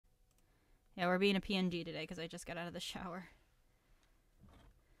Yeah, we're being a PNG today because I just got out of the shower.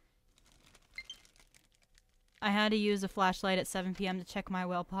 I had to use a flashlight at 7 p.m. to check my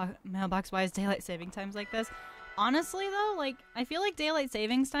mailbox. Why is daylight saving times like this? Honestly, though, like, I feel like daylight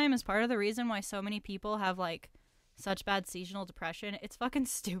savings time is part of the reason why so many people have, like, such bad seasonal depression. It's fucking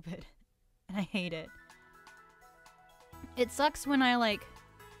stupid. And I hate it. It sucks when I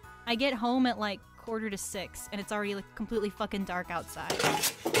get home at, like, 5:45, and it's already, like, completely fucking dark outside.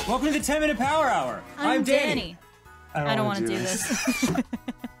 Welcome to the 10-Minute Power Hour. I'm Danny. I don't want to do this.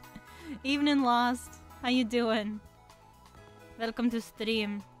 Evening, Lost. How you doing? Welcome to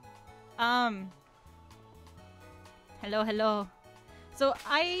stream. Hello. So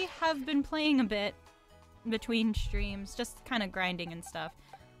I have been playing a bit between streams, just kind of grinding and stuff.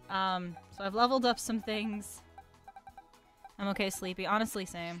 So I've leveled up some things. I'm okay sleepy. Honestly,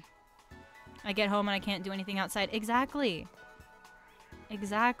 same. I get home and I can't do anything outside. Exactly.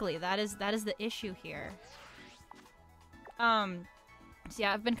 That is the issue here. So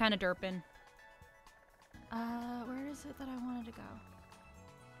yeah, I've been kind of derping. Where is it that I wanted to go?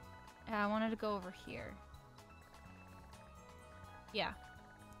 Yeah, I wanted to go over here. Yeah.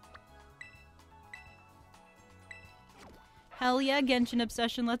 Hell yeah, Genshin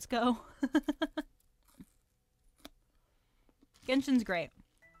Obsession, let's go. Genshin's great.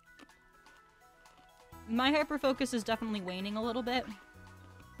 My hyperfocus is definitely waning a little bit,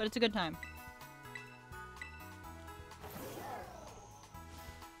 but it's a good time.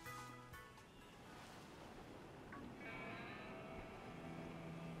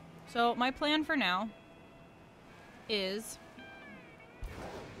 So my plan for now is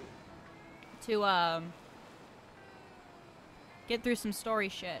to get through some story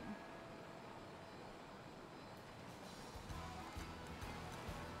shit.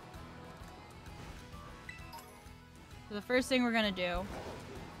 So the first thing we're gonna do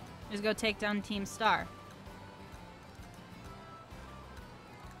is go take down Team Star.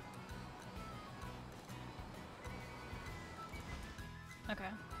 Okay.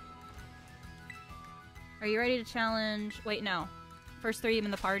 Are you ready to challenge? Wait, no. First 3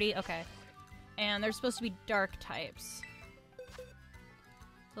 in the party? Okay. And they're supposed to be dark types.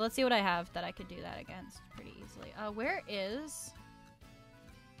 So let's see what I have that I could do that against pretty easily. Where is...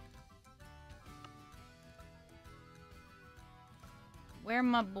 Where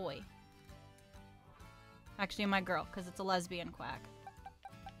my boy? Actually, my girl, because it's a lesbian quack.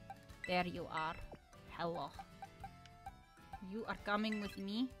 There you are. Hello. You are coming with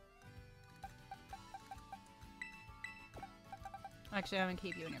me? Actually, I'm gonna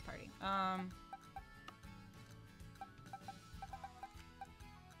keep you in your party.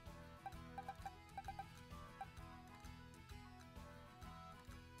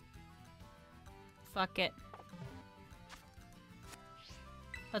 Fuck it.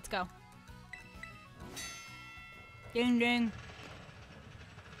 Let's go. Ding ding.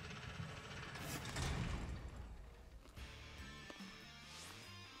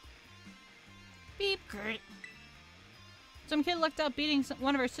 Beep. Great. Some kid lucked out beating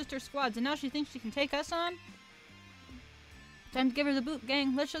one of her sister squads, and now she thinks she can take us on? Time to give her the boot,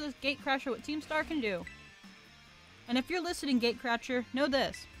 gang. Let's show this Gatecrasher what Team Star can do. And if you're listening, Gatecrasher, know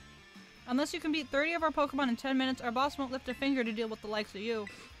this. Unless you can beat 30 of our Pokemon in 10 minutes, our boss won't lift a finger to deal with the likes of you.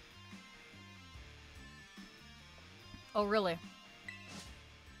 Oh, really?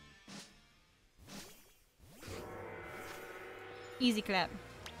 Easy clap.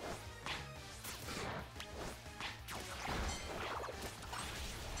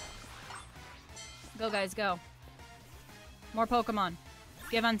 Go, guys, go. More Pokemon.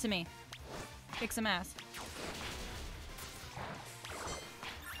 Give unto me. Kick some ass.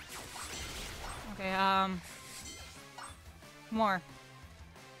 Okay, more.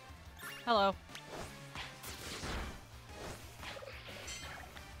 Hello.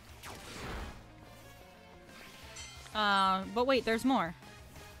 But wait, there's more.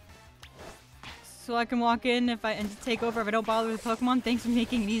 So I can walk in and just take over if I don't bother with Pokemon? Thanks for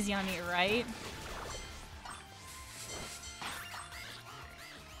making it easy on me, right?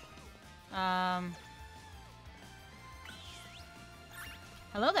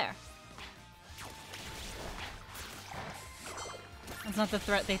 Hello there. That's not the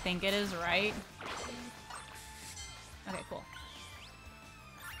threat they think it is, right? Okay, cool.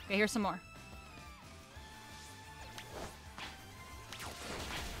 Okay, here's some more.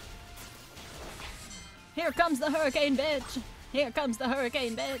 Here comes the hurricane, bitch! Here comes the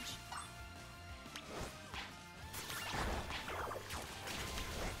hurricane, bitch!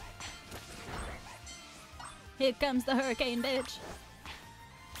 Here comes the hurricane, bitch!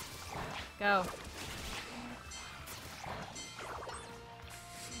 Go.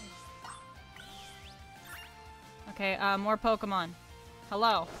 Okay, more Pokemon.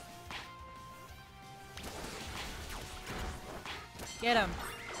 Hello. Get him.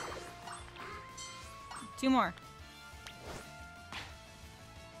 2 more.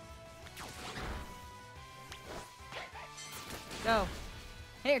 Go.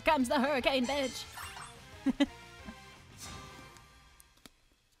 Here comes the hurricane, bitch.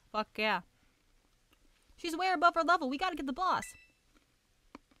 Fuck yeah. She's way above her level. We gotta get the boss.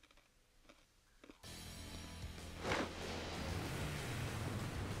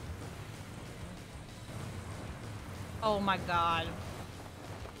 Oh my god.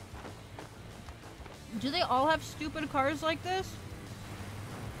 Do they all have stupid cars like this?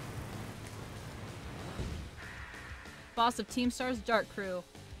 Boss of Team Star's Dark Crew.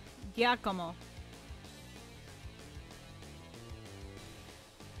 Giacomo.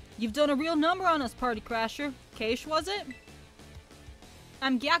 You've done a real number on us, Party Crasher. Keish, was it?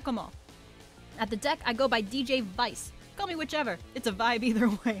 I'm Giacomo. At the deck, I go by DJ Vice. Call me whichever. It's a vibe either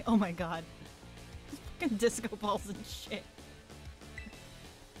way. Oh my god. Fucking disco balls and shit.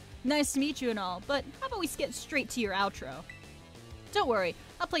 Nice to meet you and all, but how about we get straight to your outro? Don't worry,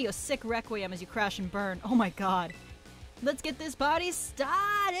 I'll play you a sick requiem as you crash and burn. Oh my god. Let's get this party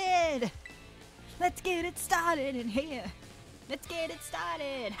started! Let's get it started in here. Let's get it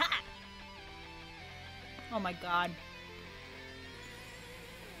started. Ha! Oh my god.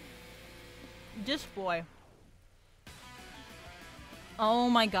 This boy. Oh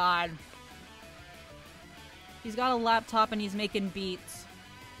my god. He's got a laptop and he's making beats.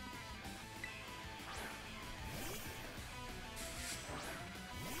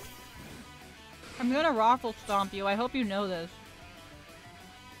 I'm gonna raffle stomp you. I hope you know this.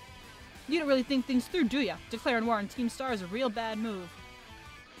 You don't really think things through, do ya? Declaring war on Team Star is a real bad move.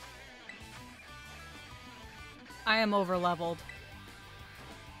 I am over-leveled.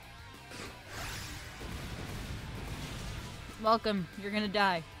 Welcome. You're gonna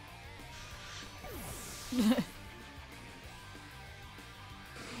die.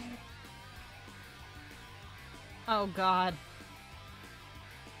 Oh god.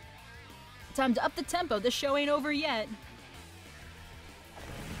 Time to up the tempo. This show ain't over yet.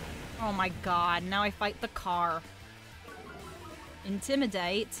 Oh my god. Now I fight the car.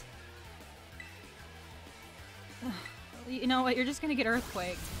 Intimidate. You know what? You're just gonna get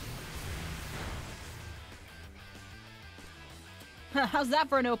earthquaked. How's that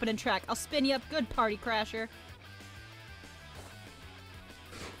for an opening track? I'll spin you up good, Party Crasher.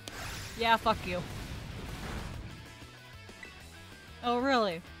 Yeah, fuck you. Oh,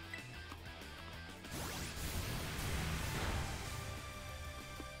 really?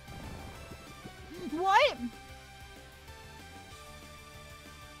 What?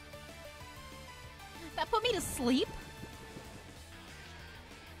 That put me to sleep?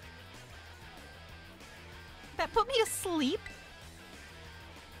 That put me to sleep?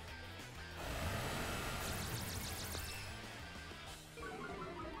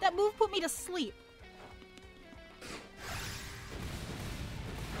 That move put me to sleep.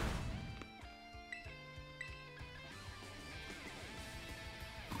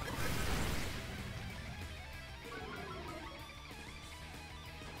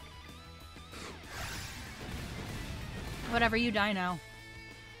 Whatever, you die now.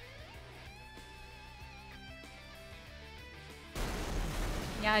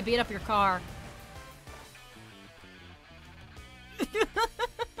 Yeah, I beat up your car. The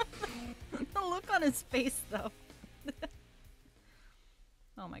look on his face, though.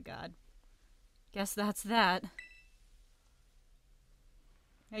 Oh my god. Guess that's that.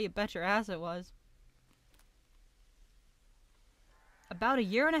 Yeah, you bet your ass it was. About a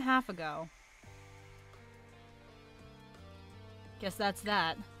year and a half ago. Guess that's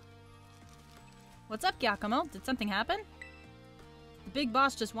that. What's up, Giacomo? Did something happen? The big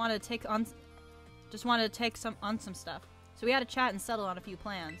boss just wanted to take on some stuff. So we had a chat and settle on a few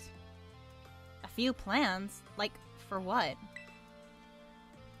plans. A few plans? Like, for what?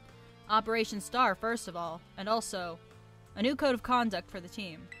 Operation Star, first of all, and also a new code of conduct for the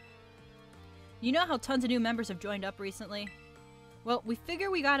team. You know how tons of new members have joined up recently? Well, we figure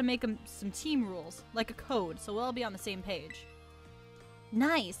we gotta make them some team rules, like a code, so we'll all be on the same page.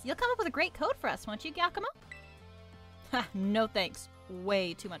 Nice! You'll come up with a great code for us, won't you, Giacomo? Ha, no thanks.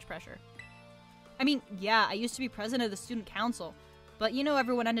 Way too much pressure. I mean, yeah, I used to be president of the student council, but you know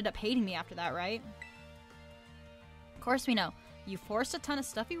everyone ended up hating me after that, right? Of course we know. You forced a ton of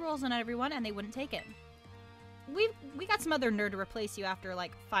stuffy rules on everyone and they wouldn't take it. We got some other nerd to replace you after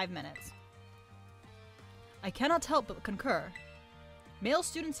like 5 minutes. I cannot help but concur. Male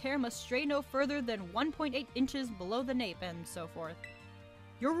students' hair must stray no further than 1.8 inches below the nape and so forth.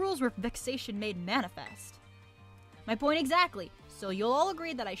 Your rules were vexation made manifest. My point exactly. So you'll all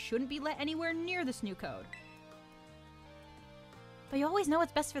agree that I shouldn't be let anywhere near this new code. But you always know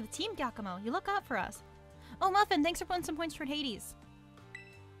what's best for the team, Giacomo. You look out for us. Oh, Muffin, thanks for putting some points toward Hades.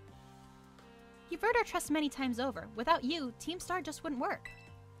 You've earned our trust many times over. Without you, Team Star just wouldn't work.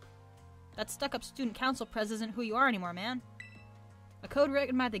 That stuck-up student council prez isn't who you are anymore, man. A code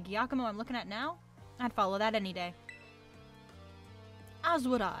written by the Giacomo I'm looking at now? I'd follow that any day. As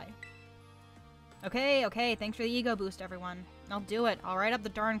would I. Okay, thanks for the ego boost, everyone. I'll do it. I'll write up the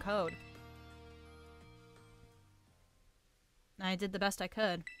darn code. I did the best I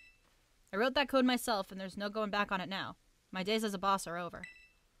could. I wrote that code myself, and there's no going back on it now. My days as a boss are over.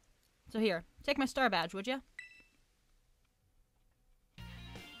 So here, take my star badge, would you?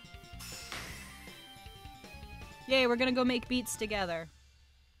 Yay, we're gonna go make beats together.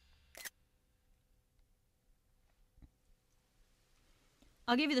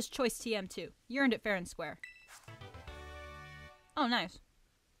 I'll give you this choice TM too. You earned it fair and square. Oh, nice.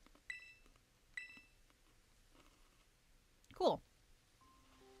 Cool.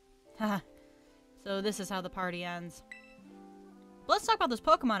 Haha. So this is how the party ends. But let's talk about those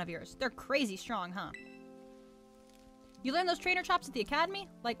Pokemon of yours. They're crazy strong, huh? You learned those trainer chops at the academy?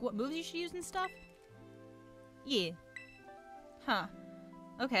 Like what moves you should use and stuff? Yeah. Huh.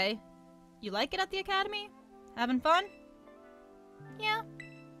 Okay. You like it at the academy? Having fun? Yeah.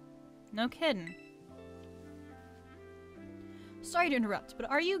 No kidding. Sorry to interrupt, but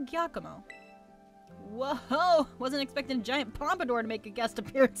are you Giacomo? Whoa! Wasn't expecting a giant pompadour to make a guest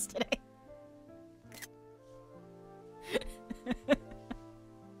appearance today.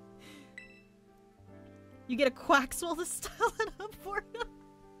 You get a Quaxwell to style it up for you.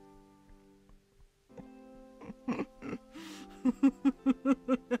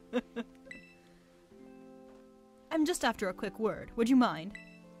 I'm just after a quick word. Would you mind?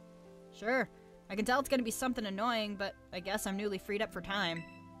 Sure. I can tell it's gonna be something annoying, but I guess I'm newly freed up for time.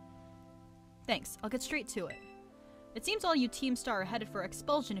 Thanks. I'll get straight to it. It seems all you Team Star are headed for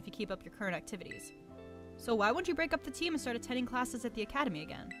expulsion if you keep up your current activities. So why wouldn't you break up the team and start attending classes at the academy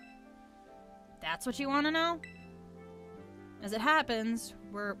again? That's what you want to know? As it happens,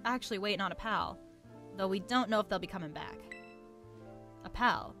 we're actually waiting on a pal, though we don't know if they'll be coming back. A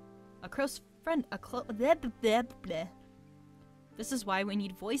pal. A close friend. This is why we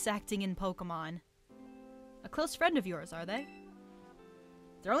need voice acting in Pokemon. A close friend of yours, are they?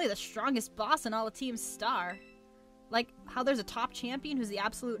 They're only the strongest boss in all of Team Star. Like how there's a top champion who's the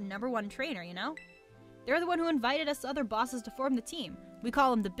absolute #1 trainer, you know? They're the one who invited us other bosses to form the team. We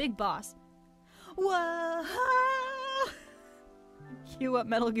call him the Big Boss. Whoa! Cue up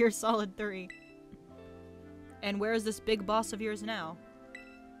Metal Gear Solid 3. And where is this big boss of yours now?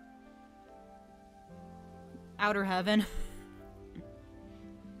 Outer Heaven.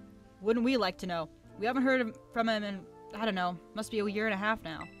 Wouldn't we like to know? We haven't heard from him in, I don't know, must be a year and a half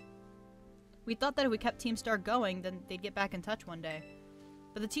now. We thought that if we kept Team Star going, then they'd get back in touch one day.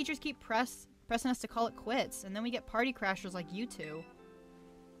 But the teachers keep pressing us to call it quits, and then we get party crashers like you two.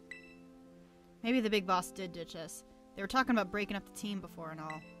 Maybe the big boss did ditch us. They were talking about breaking up the team before and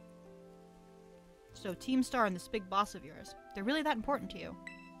all. So Team Star and this big boss of yours, they're really that important to you?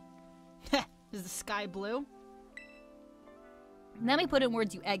 Heh, is the sky blue? Let me put it in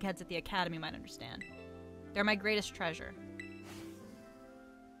words you eggheads at the academy might understand. They're my greatest treasure.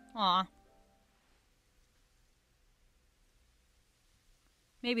 Aw.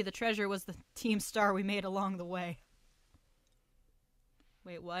 Maybe the treasure was the Team Star we made along the way.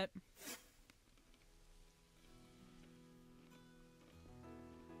 Wait, what?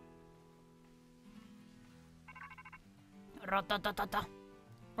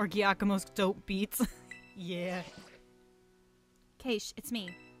 Or Giacomo's dope beats. Yeah. Keish, it's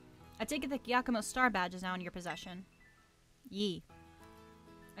me. I take it that Giacomo's star badge is now in your possession. Yee.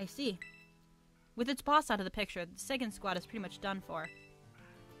 I see. With its boss out of the picture, the second squad is pretty much done for.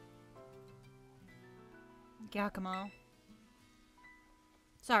 Giacomo.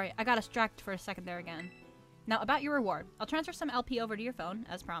 Sorry, I got distracted for a second there again. Now, about your reward. I'll transfer some LP over to your phone,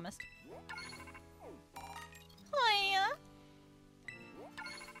 as promised. Hiya!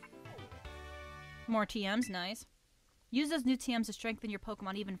 More TMs, nice. Use those new TMs to strengthen your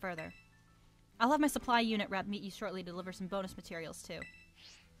Pokemon even further. I'll have my supply unit rep meet you shortly to deliver some bonus materials, too.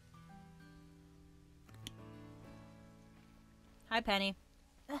 Hi, Penny.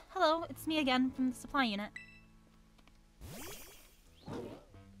 Hello, it's me again from the supply unit.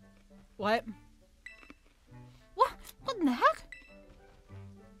 What? What in the heck?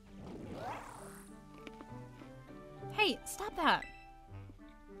 Hey, stop that.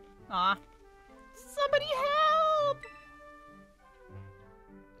 Aw. Somebody help!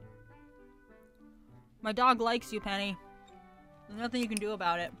 My dog likes you, Penny. There's nothing you can do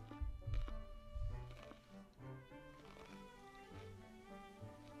about it.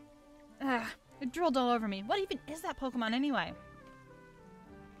 Ugh, it drooled all over me. What even is that Pokemon anyway?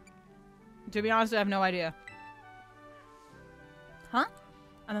 To be honest, I have no idea. Huh?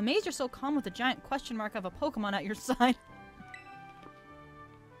 I'm amazed you're so calm with a giant question mark of a Pokemon at your side.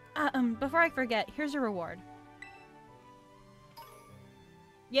 Before I forget, here's your reward.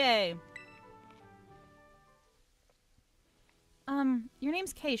 Yay. Your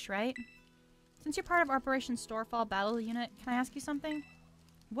name's Keish, right? Since you're part of Operation Storefall Battle Unit, can I ask you something?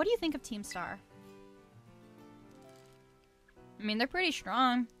 What do you think of Team Star? I mean, they're pretty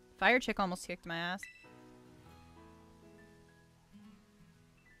strong. Fire Chick almost kicked my ass.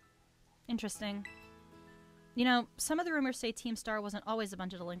 Interesting. You know, some of the rumors say Team Star wasn't always a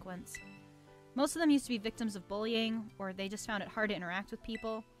bunch of delinquents. Most of them used to be victims of bullying, or they just found it hard to interact with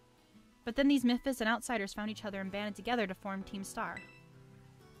people. But then these Misfits and outsiders found each other and banded together to form Team Star.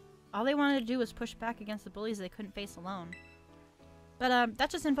 All they wanted to do was push back against the bullies they couldn't face alone. But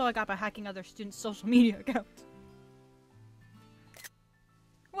that's just info I got by hacking other students' social media accounts.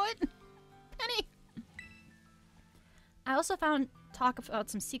 What? Penny! I also found talk about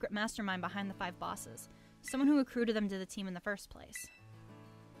some secret mastermind behind the 5 bosses. Someone who recruited them to the team in the first place.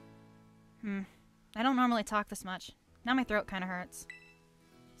 I don't normally talk this much. Now my throat kinda hurts.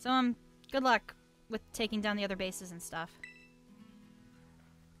 So, good luck with taking down the other bases and stuff.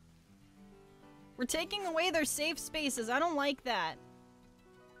 We're taking away their safe spaces. I don't like that.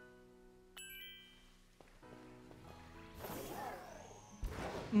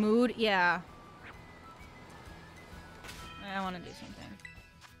 Mood? Yeah. I want to do something.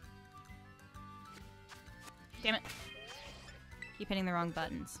 Damn it. Keep hitting the wrong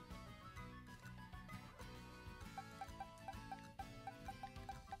buttons.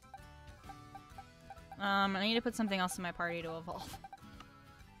 I need to put something else in my party to evolve.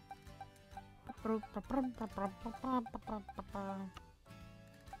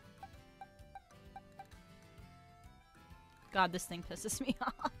 God, this thing pisses me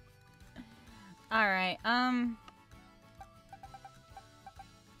off. Alright,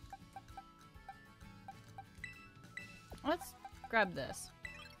 let's grab this.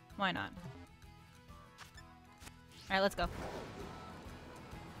 Why not? Alright, let's go.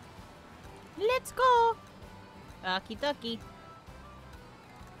 Let's go! Okie dokie.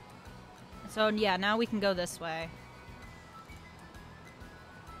 So, yeah, now we can go this way.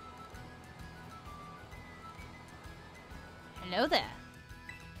 Hello there.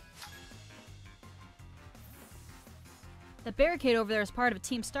 The barricade over there is part of a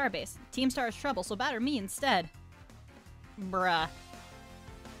Team Star base. Team Star is trouble, so batter me instead. Bruh.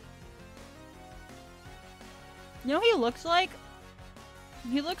 You know what he looks like?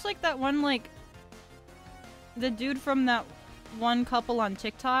 He looks like that one, like, the dude from that one couple on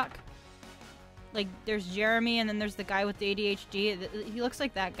TikTok. Like, there's Jeremy, and then there's the guy with the ADHD. He looks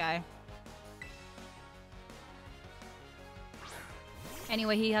like that guy.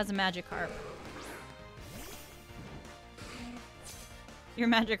 Anyway, he has a Magikarp. Your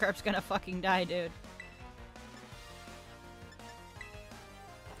Magikarp's gonna fucking die, dude.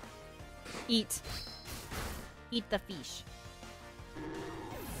 Eat. Eat the fish.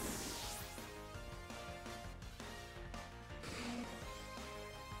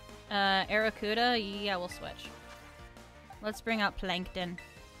 Aracuda? Yeah, we'll switch. Let's bring out Plankton.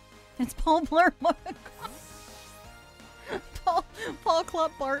 It's Paul Blart Mall. Paul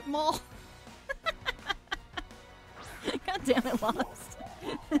Club Bart Mall. God damn it, Lost.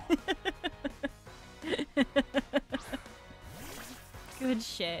 Good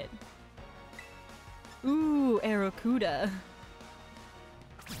shit. Ooh, Aracuda.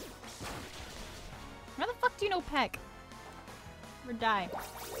 Where the fuck do you know Peck? Or die.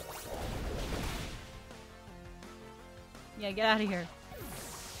 Yeah, get out of here.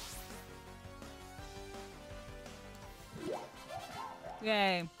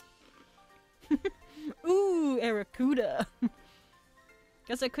 Yay. Ooh, Aracuda.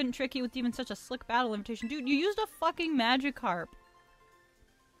 Guess I couldn't trick you with even such a slick battle invitation. Dude, you used a fucking Magikarp.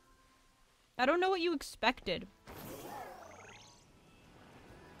 I don't know what you expected.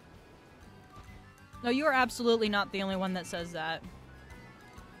 No, you are absolutely not the only one that says that.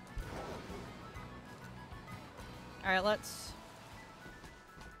 Alright, let's...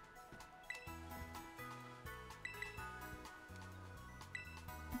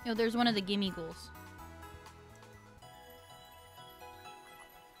 Yo, there's one of the Gimme Ghouls.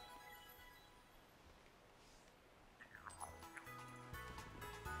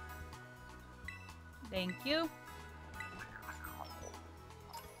 Thank you.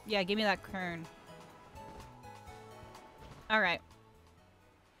 Yeah, give me that kern. Alright.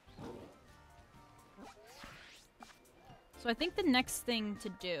 So I think the next thing to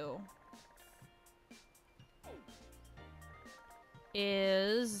do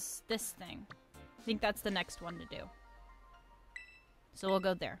is this thing. I think that's the next one to do. So we'll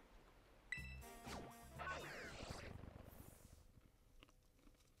go there.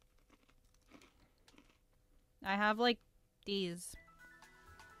 I have, like, these,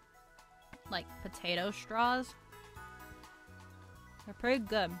 like, potato straws. They're pretty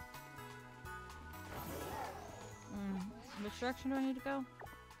good. Which direction do I need to go?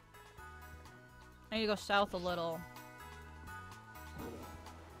 I need to go south a little.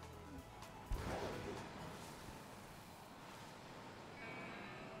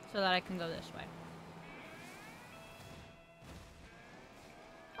 So that I can go this way.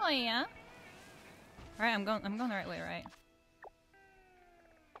 Oh yeah. Alright, I'm going the right way, right?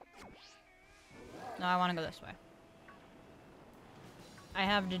 No, I want to go this way. I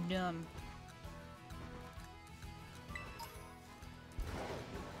have to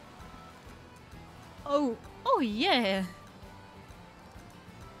Oh yeah.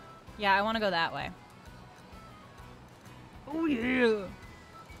 Yeah, I want to go that way. Oh yeah.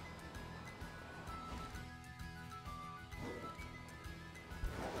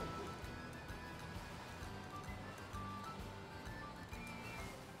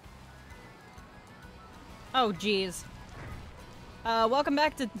 Oh jeez. Welcome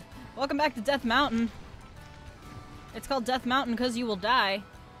back to Death Mountain. It's called Death Mountain because you will die.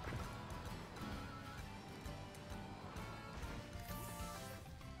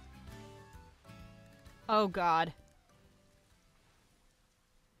 Oh god.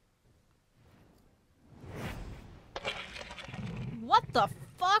 What the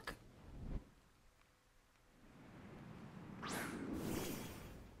fuck?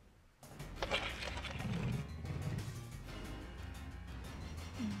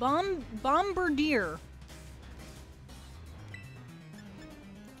 Bombardier.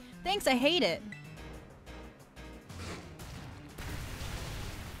 Thanks, I hate it.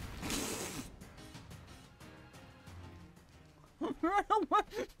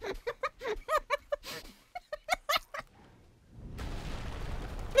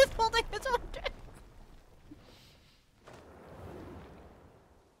 It's holding its own death.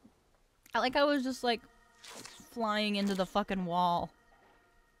 I was just like flying into the fucking wall.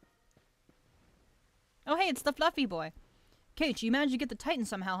 Oh hey, it's the fluffy boy. Kate, you managed to get the Titan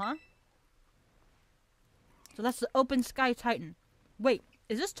somehow, huh? So that's the open sky Titan. Wait,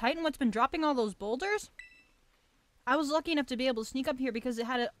 is this Titan what's been dropping all those boulders? I was lucky enough to be able to sneak up here because it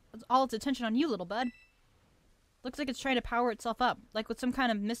had all its attention on you, little bud. Looks like it's trying to power itself up, like with some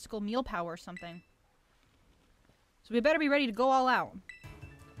kind of mystical meal power or something. So we better be ready to go all out.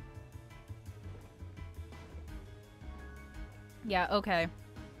 Yeah, okay.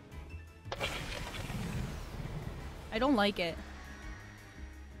 I don't like it.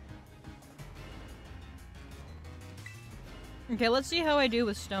 Okay, let's see how I do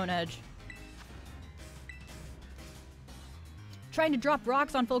with Stone Edge. Trying to drop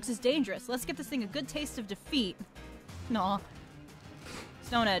rocks on folks is dangerous. Let's give this thing a good taste of defeat. Nah.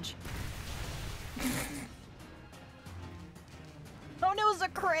 Stone Edge. Oh no, it was a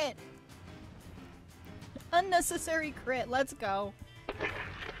crit! Unnecessary crit, let's go.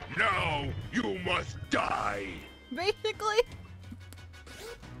 Now you must die! Basically.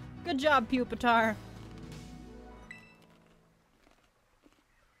 Good job, Pupitar.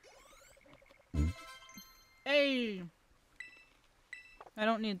 Hey! I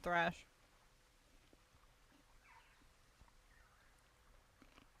don't need Thrash.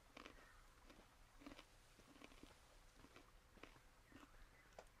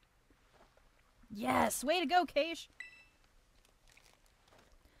 Yes! Way to go, Keish!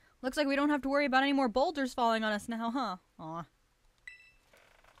 Looks like we don't have to worry about any more boulders falling on us now, huh? Aw.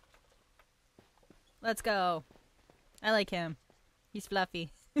 Let's go. I like him. He's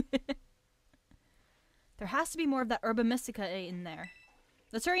fluffy. There has to be more of that Herba Mystica in there.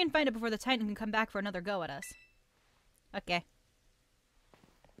 Let's hurry and find it before the Titan can come back for another go at us. Okay.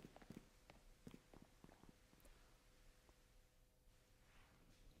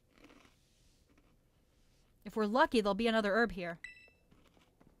 If we're lucky, there'll be another herb here.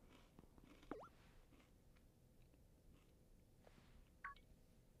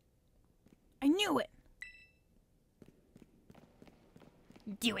 I knew it!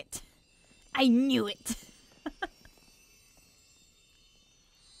 Do it! I knew it!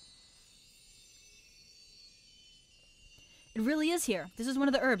 It really is here. This is one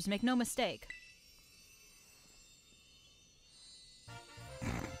of the herbs, make no mistake.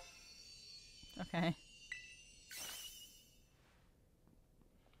 Okay.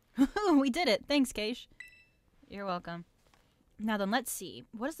 We did it. Thanks, Keish. You're welcome. Now then, let's see.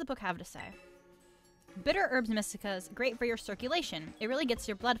 What does the book have to say? Bitter Herbs Mystica is great for your circulation. It really gets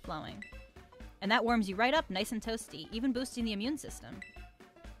your blood flowing. And that warms you right up nice and toasty, even boosting the immune system.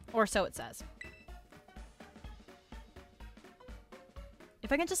 Or so it says.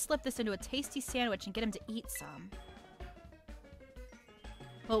 If I can just slip this into a tasty sandwich and get him to eat some.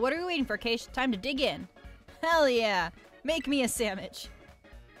 Well, what are we waiting for, Keish? Time to dig in. Hell yeah! Make me a sandwich.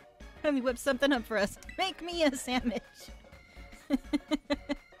 Let me whip something up for us. Make me a sandwich.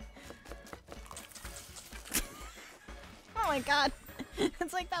 Oh my god.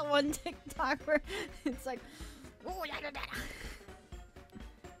 It's like that one TikTok where it's like, ooh, da, da, da.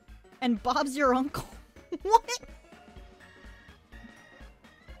 And Bob's your uncle. What?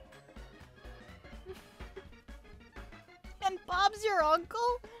 And Bob's your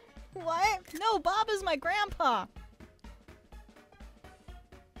uncle? What? No, Bob is my grandpa.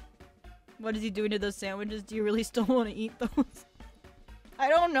 What is he doing to those sandwiches? Do you really still want to eat those? I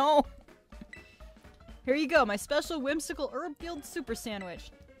don't know. Here you go, my special whimsical herb-filled super sandwich.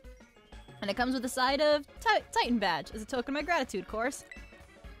 And it comes with a side of Titan badge as a token of my gratitude, course.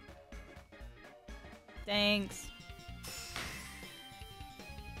 Thanks.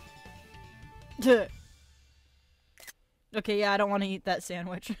 Okay, yeah, I don't want to eat that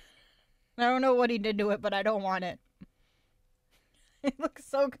sandwich. I don't know what he did to it, but I don't want it. It looks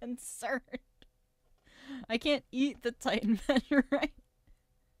so concerned. I can't eat the Titan badge, right?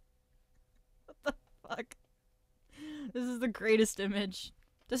 What the fuck? This is the greatest image.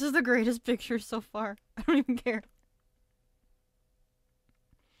 This is the greatest picture so far. I don't even care.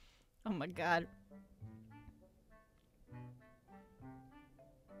 Oh my god.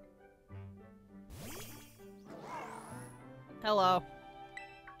 Hello.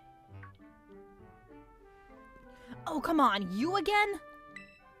 Oh, come on. You again?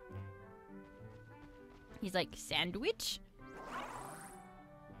 He's like, sandwich?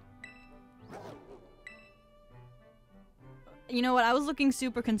 You know what? I was looking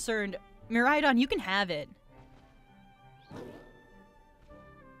super concerned. Miraidon, you can have it.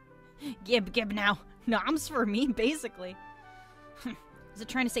 Gib now. Noms for me, basically. Is it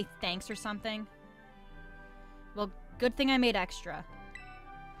trying to say thanks or something? Well, good thing I made extra.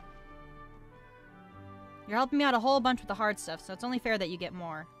 You're helping me out a whole bunch with the hard stuff, so it's only fair that you get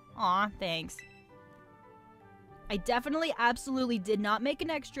more. Aw, thanks. I definitely, absolutely did not make an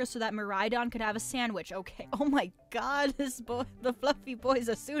extra so that Miraidon could have a sandwich, okay? Oh my god, this boy, the fluffy boy's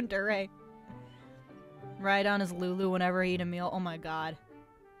a tsundere. Miraidon is Lulu whenever I eat a meal, oh my god.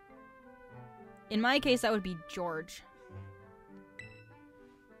 In my case, that would be George.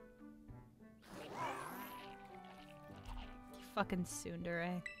 You fucking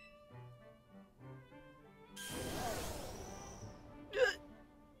tsundere.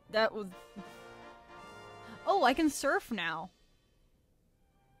 That was... Oh, I can surf now.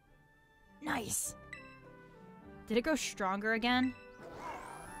 Nice. Did it grow stronger again?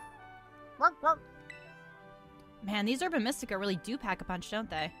 Man, these Urban Mystica really do pack a punch, don't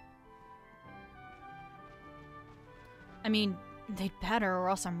they? I mean, they'd better or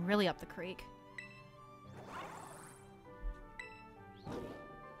else I'm really up the creek.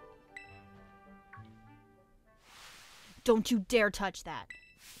 Don't you dare touch that.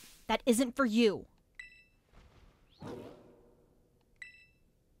 That isn't for you.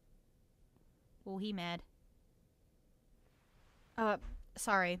 Oh, he mad.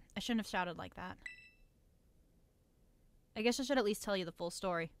 Sorry. I shouldn't have shouted like that. I guess I should at least tell you the full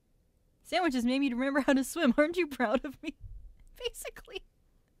story. Sandwiches made me remember how to swim. Aren't you proud of me? Basically.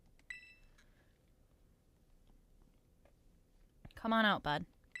 Come on out, bud.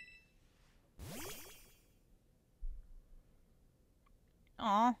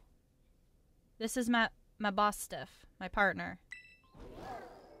 Aw. This is my boss Stiff, my partner.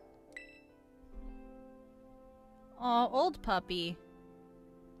 Aw, old puppy.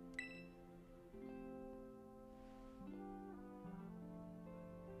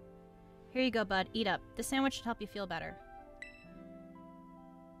 Here you go, bud. Eat up. This sandwich should help you feel better.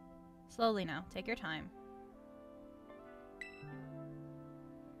 Slowly now. Take your time.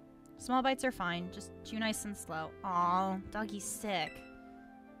 Small bites are fine. Just chew nice and slow. Aw, doggy's sick.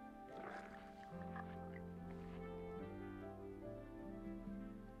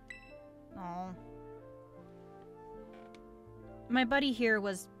 Aw. My buddy here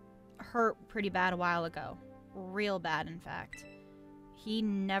was hurt pretty bad a while ago. Real bad, in fact. He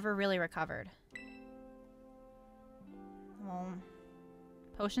never really recovered. Well,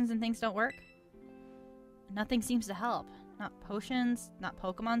 potions and things don't work. Nothing seems to help. Not potions, not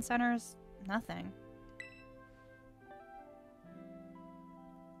Pokemon centers, nothing.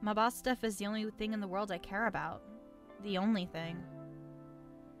 My boss stuff is the only thing in the world I care about. The only thing.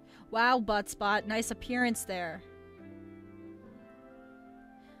 Wow, Buttspot. Nice appearance there.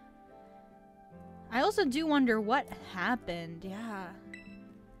 I also do wonder what happened. Yeah.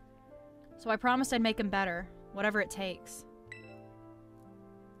 So I promised I'd make him better. Whatever it takes.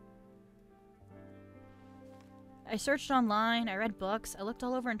 I searched online, I read books, I looked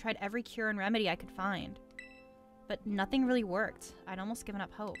all over and tried every cure and remedy I could find. But nothing really worked. I'd almost given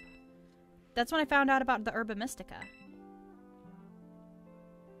up hope. That's when I found out about the Herba Mystica.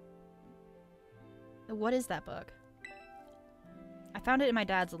 What is that book? I found it in my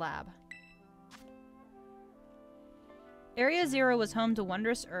dad's lab. Area Zero was home to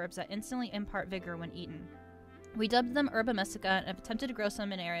wondrous herbs that instantly impart vigor when eaten. We dubbed them Herba Mystica and attempted to grow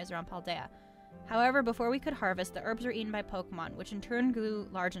some in areas around Paldea. However, before we could harvest, the herbs were eaten by Pokemon, which in turn grew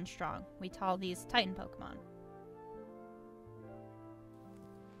large and strong. We call these Titan Pokemon.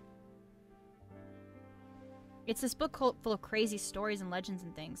 It's this book full of crazy stories and legends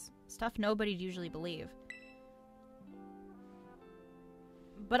and things. Stuff nobody'd usually believe.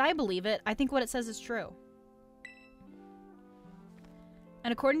 But I believe it. I think what it says is true.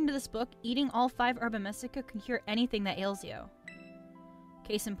 And according to this book, eating all 5 Herba Mystica can cure anything that ails you.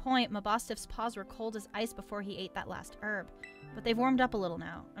 Case in point, Mabostiff's paws were cold as ice before he ate that last herb. But they've warmed up a little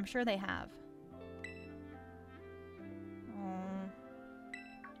now. I'm sure they have.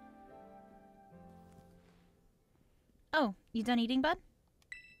 Oh, you done eating, bud?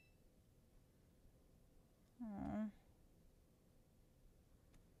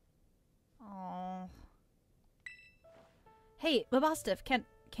 Oh. Hey, Mabostiff, can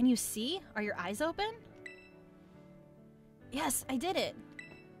you see? Are your eyes open? Yes, I did it.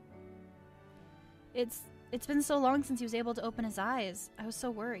 It's been so long since he was able to open his eyes. I was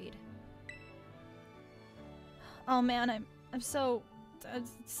so worried. Oh man, I'm so...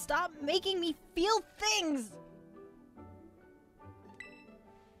 stop making me feel things!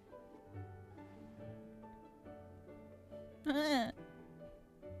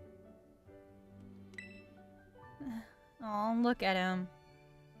 Oh, look at him.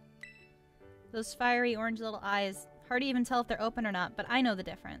 Those fiery orange little eyes. Hard to even tell if they're open or not, but I know the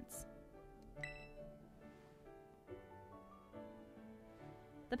difference.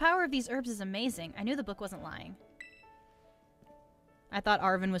 The power of these herbs is amazing. I knew the book wasn't lying. I thought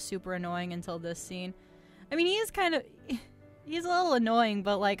Arven was super annoying until this scene. I mean, he is kind of... he's a little annoying,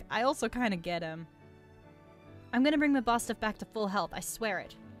 but, like, I also kind of get him. I'm gonna bring Mabostiff back to full health. I swear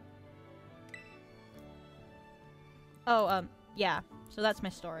it. Oh, yeah. So that's my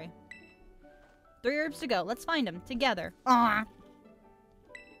story. 3 herbs to go. Let's find them together. Aww.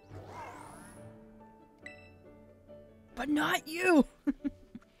 But not you!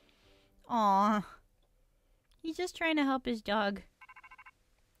 Aww. He's just trying to help his dog.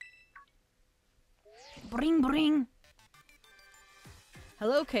 Bring, bring!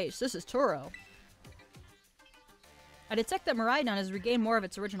 Hello, Case. This is Turo. I detect that Miraidon has regained more of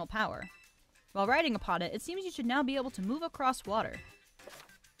its original power. While riding upon it, it seems you should now be able to move across water.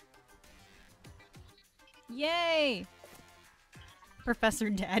 Yay! Professor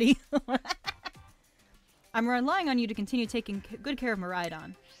Daddy. I'm relying on you to continue taking good care of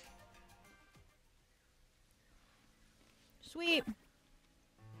Miraidon. Sweet.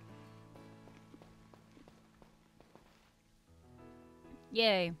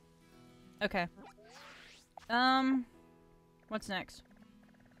 Yay. Okay. What's next?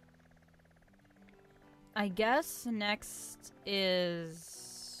 I guess next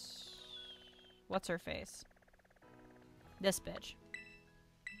is... what's her face? This bitch.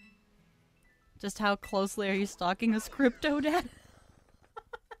 Just how closely are you stalking this Cryptodad?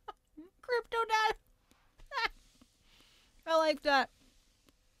 Cryptodad! I like that.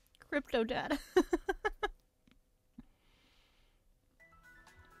 Cryptodad.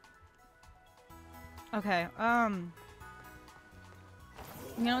 Okay,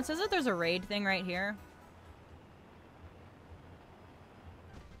 you know, it says that there's a raid thing right here.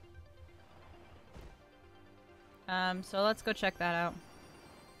 So let's go check that out.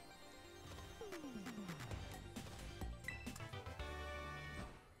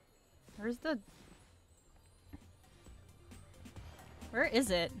 Where's the... where is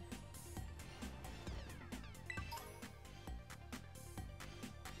it?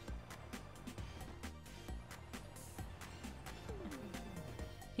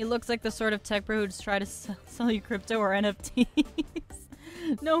 He looks like the sort of tech bro who'd try to sell you crypto or NFTs.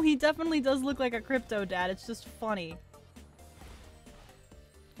 No, he definitely does look like a crypto dad. It's just funny.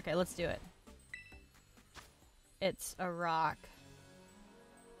 Okay, let's do it. It's a rock.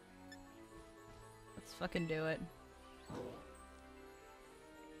 Let's fucking do it.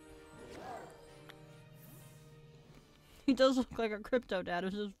 He does look like a crypto dad,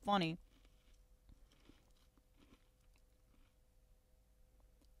 which is funny.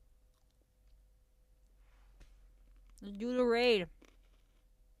 Let's do the raid.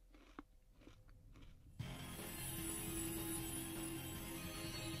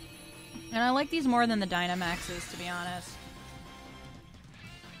 And I like these more than the Dynamaxes, to be honest.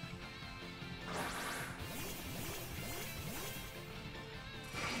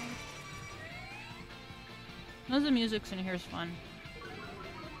 Most of the music's in here is fun.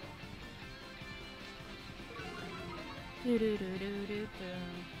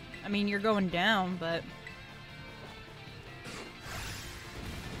 I mean, you're going down, but...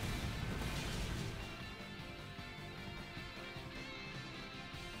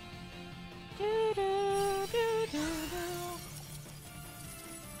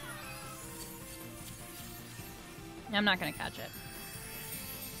 I'm not gonna catch it.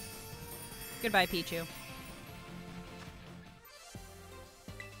 Goodbye, Pichu.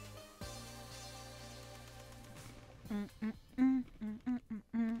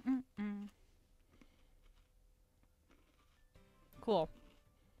 Cool.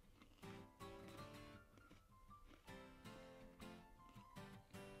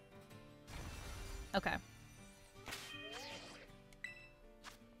 Okay.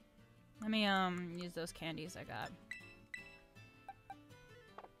 Let me use those candies I got.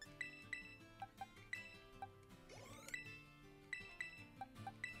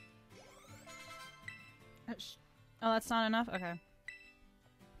 Oh, that's not enough? Okay.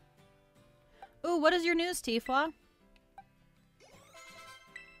 Ooh, what is your news, Tifa?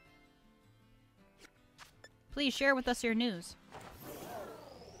 Please share with us your news.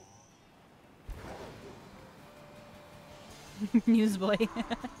 Newsboy.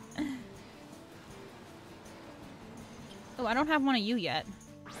 Oh, I don't have one of you yet.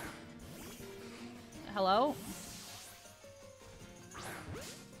 Hello?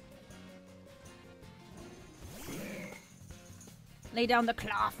 Lay down the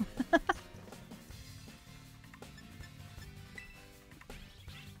cloth.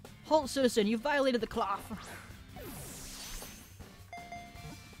 Halt, citizen, you violated the cloth.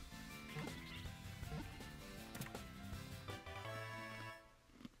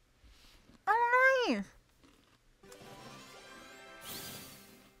 Oh, nice.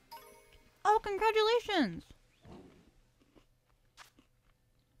 Oh, congratulations.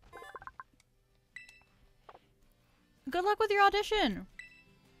 Good luck with your audition.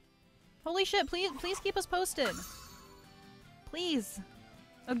 Holy shit, please keep us posted. Please.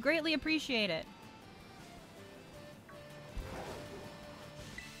 I'd greatly appreciate it.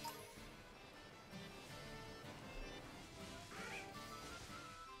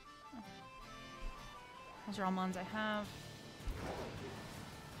 Those are all mons I have.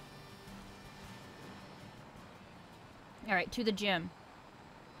 Alright, to the gym.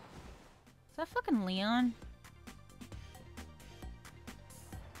 Is that fucking Leon?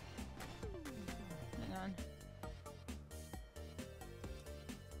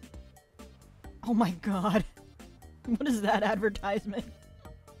 Oh my god. What is that advertisement?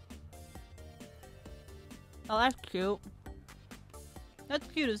 Oh, that's cute. That's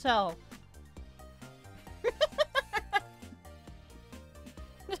cute as hell.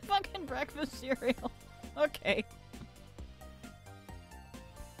 This fucking breakfast cereal. Okay.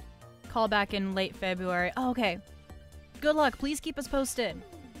 Call back in late February. Oh, okay. Good luck. Please keep us posted.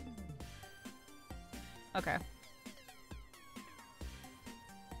 Okay.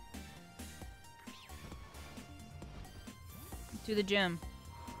 To the gym.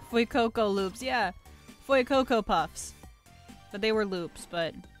 Foy Coco loops, yeah. Foy Coco puffs. But they were loops,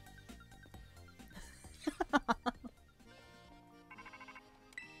 but...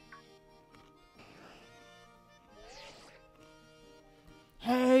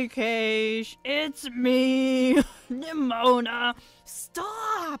 Hey, Keish, it's me, Nimona.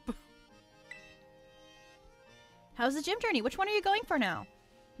 Stop! How's the gym journey? Which one are you going for now?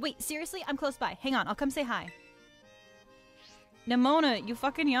 Wait, seriously? I'm close by. Hang on, I'll come say hi. Nimona, you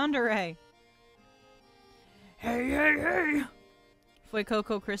fucking yandere. Hey, hey, hey! Foy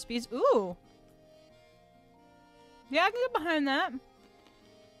Coco Krispies. Ooh! Yeah, I can get behind that.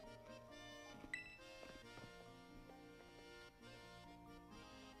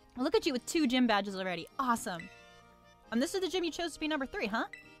 Look at you with 2 gym badges already. Awesome. And this is the gym you chose to be number 3, huh?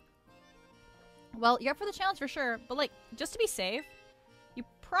 Well, you're up for the challenge for sure, but like, just to be safe, you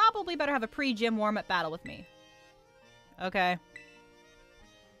probably better have a pre-gym warm-up battle with me. Okay.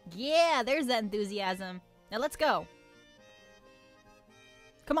 Yeah, there's that enthusiasm. Now let's go.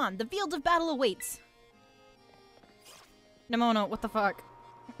 Come on, the field of battle awaits. Nimona, what the fuck?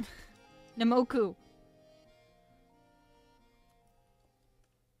 Nimoku.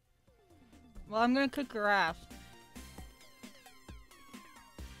 Well, I'm gonna kick your ass.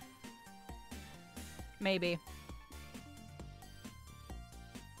 Maybe.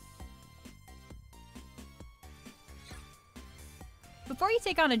 Before you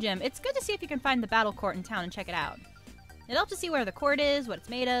take on a gym, it's good to see if you can find the battle court in town and check it out. It helps to see where the court is, what it's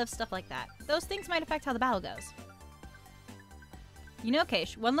made of, stuff like that. Those things might affect how the battle goes. You know,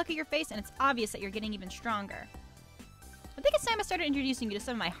 Keish, one look at your face and it's obvious that you're getting even stronger. I think it's time I started introducing you to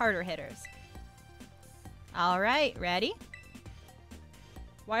some of my harder hitters. Alright, ready?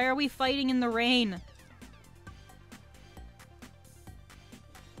 Why are we fighting in the rain?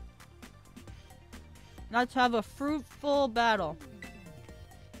 Let's have a fruitful battle.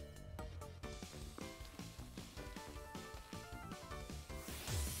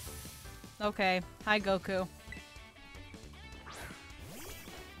 Okay, hi Goku.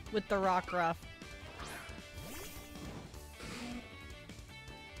 With the rock ruff.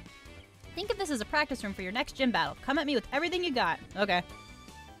 Think of this as a practice room for your next gym battle. Come at me with everything you got. Okay.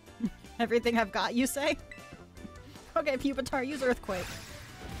 Everything I've got, you say? Okay, Pupitar, use Earthquake.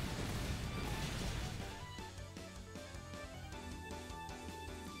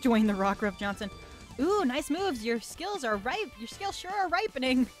 Join the rock ruff, Johnson. Ooh, nice moves. Your skills are ripe. Your skills sure are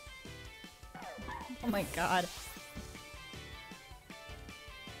ripening. Oh my god.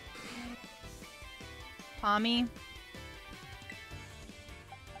 Pommy.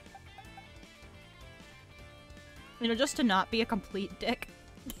 You know, just to not be a complete dick.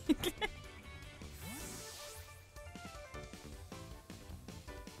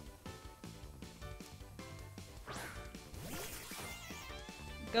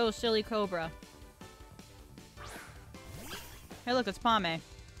 Go, silly Cobra. Hey look, it's Pame.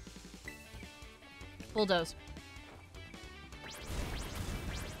 Bulldoze.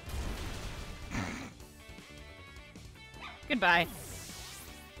 Goodbye.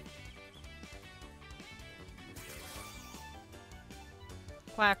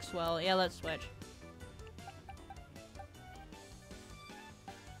 Quaxwell. Yeah, let's switch.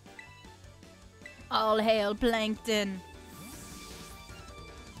 All hail Plankton.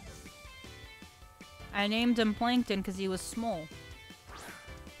 I named him Plankton because he was small.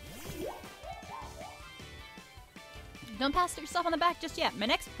 Don't pass yourself on the back just yet. My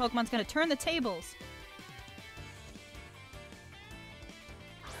next Pokemon's gonna turn the tables.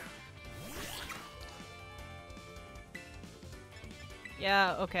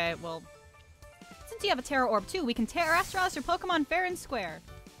 Yeah, okay, well... Since you have a Terra Orb too, we can terrestrialize your Pokemon fair and square.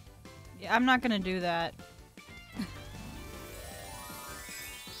 Yeah, I'm not gonna do that.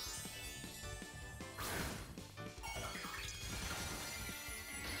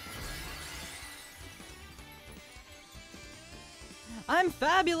 I'm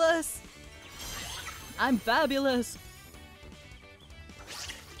fabulous! I'm fabulous!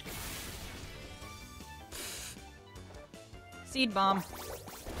 Seed Bomb.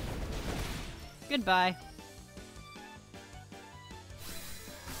 Goodbye.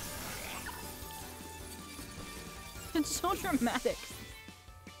 It's so dramatic.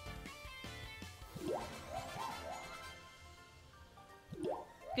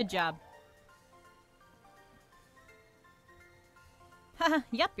 Good job. Haha,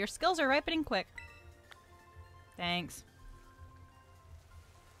 yep, your skills are ripening quick. Thanks.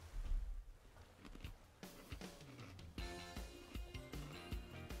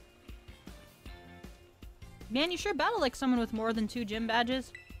 Man, you sure battle like someone with more than 2 gym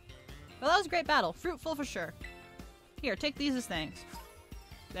badges. Well, that was a great battle. Fruitful for sure. Here, take these as thanks.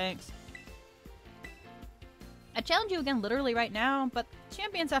 Thanks. I challenge you again literally right now, but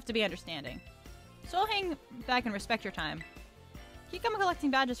champions have to be understanding. So I'll hang back and respect your time. Keep on collecting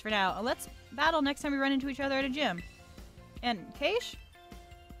badges for now, and let's battle next time we run into each other at a gym. And, Keish?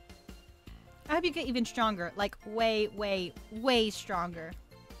 I hope you get even stronger. Like, way, way, way stronger.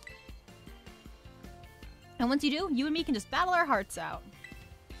 And once you do, you and me can just battle our hearts out.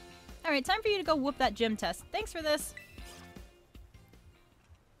 Alright, time for you to go whoop that gym test. Thanks for this.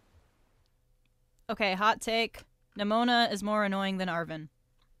 Okay, hot take. Nemona is more annoying than Arven.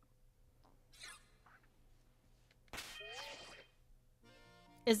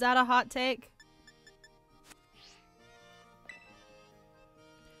 Is that a hot take?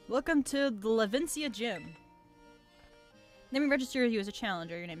 Welcome to the Levincia Gym. Let me register you as a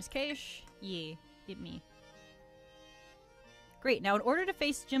challenger. Your name is Keish. Yeah, hit me. Great, now in order to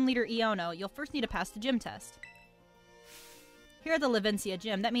face Gym Leader Iono, you'll first need to pass the gym test. Here at the Levincia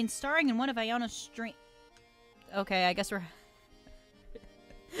Gym, that means starring in one of Iono's stream... Okay, I guess we're...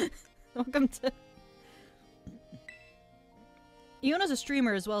 Welcome to... Iono's a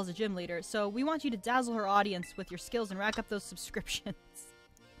streamer as well as a gym leader, so we want you to dazzle her audience with your skills and rack up those subscriptions.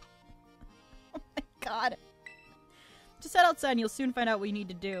 God. Just head outside and you'll soon find out what you need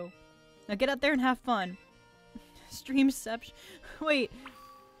to do. Now get out there and have fun. Streamception. Wait.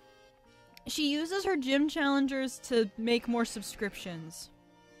 She uses her gym challengers to make more subscriptions.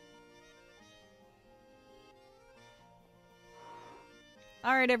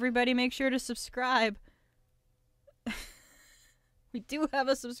 Alright, everybody, make sure to subscribe. We do have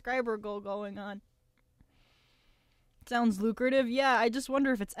a subscriber goal going on. Sounds lucrative. Yeah, I just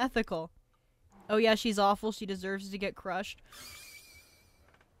wonder if it's ethical. Oh yeah, she's awful. She deserves to get crushed.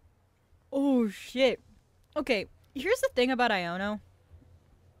 Oh shit. Okay, here's the thing about Iono.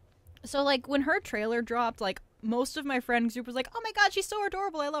 So, like, when her trailer dropped, like, most of my friend group was like, oh my god, she's so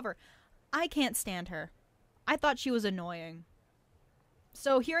adorable, I love her. I can't stand her. I thought she was annoying.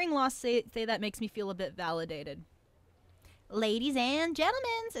 So hearing Lost say that makes me feel a bit validated. Ladies and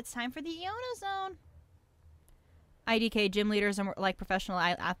gentlemen, it's time for the Iono Zone. IDK gym leaders are more like professional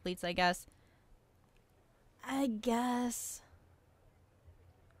athletes, I guess. I guess.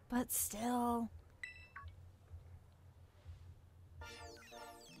 But still.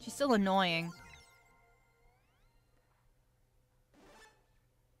 She's still annoying.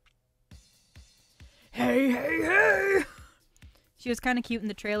 Hey, hey, hey! She was kind of cute in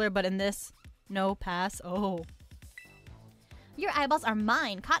the trailer, but in this, no pass. Oh. Your eyeballs are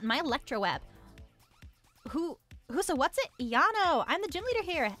mine, caught in my electro web. Who, so what's it? Iono, I'm the gym leader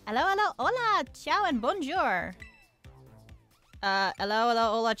here. Hello, hello, hola, ciao, and bonjour. Hello,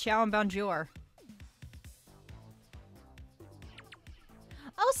 hello, hola, ciao, and bonjour.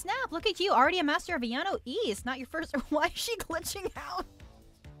 Oh snap, look at you, already a master of Iono East. Not your first. Why is she glitching out?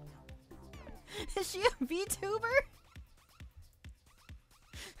 Is she a VTuber?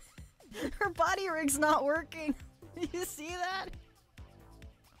 Her body rig's not working. You see that?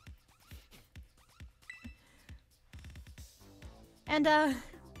 And,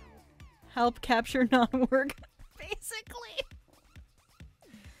 help capture non-work, basically.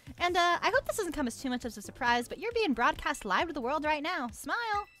 And, I hope this doesn't come as too much of a surprise, but you're being broadcast live to the world right now.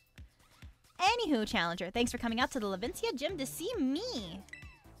 Smile. Anywho, Challenger, thanks for coming out to the Levincia gym to see me.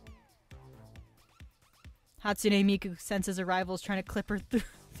 Hatsune Miku senses a rival's trying to clip her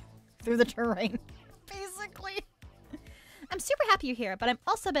through the terrain. Basically. I'm super happy you're here, but I'm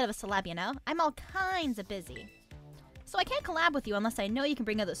also a bit of a celeb, you know? I'm all kinds of busy. So I can't collab with you unless I know you can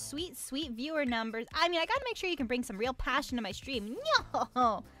bring out those sweet, sweet viewer numbers. I mean, I gotta make sure you can bring some real passion to my stream.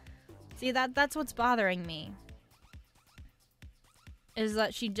 No! See, that's what's bothering me. Is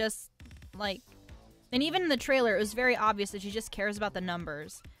that she just, like... And even in the trailer, it was very obvious that she just cares about the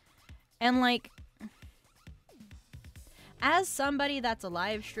numbers. And, like... As somebody that's a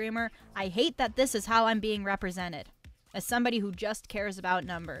live streamer, I hate that this is how I'm being represented. As somebody who just cares about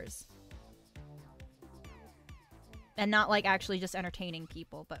numbers. And not, like, actually just entertaining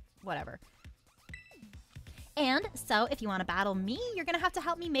people, but whatever. And, so, if you want to battle me, you're gonna have to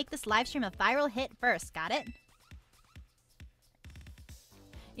help me make this live stream a viral hit first, got it?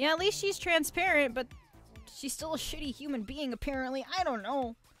 Yeah, at least she's transparent, but she's still a shitty human being, apparently. I don't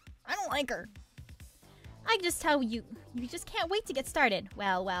know. I don't like her. I can just tell you just can't wait to get started.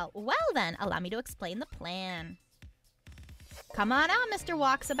 Well then, allow me to explain the plan. Come on out, Mr.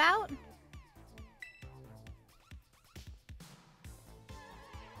 Walksabout.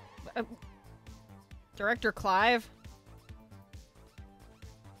 Director Clive?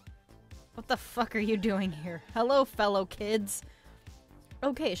 What the fuck are you doing here? Hello, fellow kids.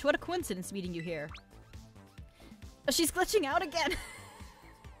 Okay, what a coincidence meeting you here. Oh, she's glitching out again.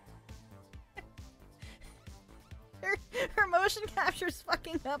 Her motion capture's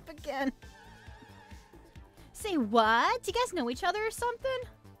fucking up again. Say what? Do you guys know each other or something?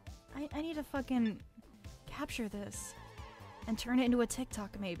 I need to fucking capture this. And turn it into a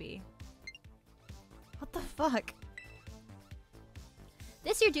TikTok, maybe. What the fuck?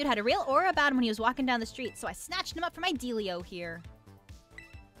 This here dude had a real aura about him when he was walking down the street, so I snatched him up for my dealio here.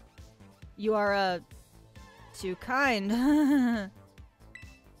 You are, too kind.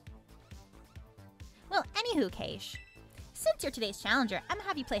 Well, anywho, Keish. Since you're today's challenger, I'm gonna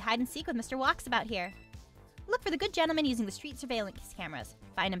have you play hide-and-seek with Mr. Walksabout here. Look for the good gentleman using the street surveillance cameras.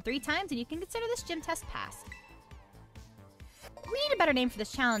 Find him 3 times and you can consider this gym test passed. We need a better name for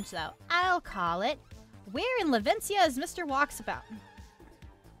this challenge, though. I'll call it... Where in Levincia is Mr. Walksabout?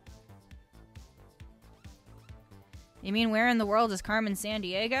 You mean where in the world is Carmen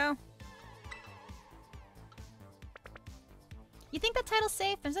Sandiego? You think that title's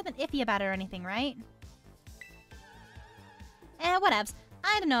safe? There's nothing iffy about it or anything, right? Whatevs.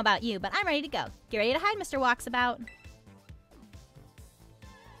 I don't know about you, but I'm ready to go. Get ready to hide, Mr. Walksabout.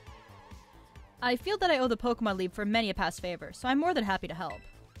 I feel that I owe the Pokemon League for many a past favor, so I'm more than happy to help.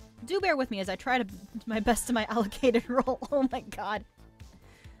 Do bear with me as I try to my best to my allocated role. Oh my god.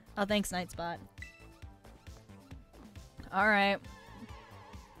 Oh, thanks, Nightspot. Alright.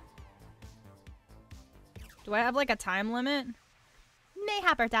 Do I have, like, a time limit?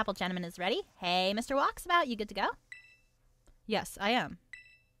 Mayhap our dapple gentleman is ready. Hey, Mr. Walksabout, you good to go? Yes, I am.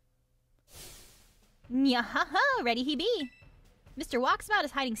 Nyahaha, ready he be. Mr. Walksabout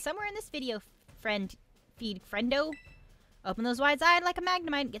is hiding somewhere in this video feed, friendo. Open those wide-eyed like a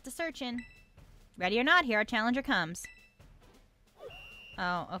magnemite and get to searching. Ready or not, here our challenger comes.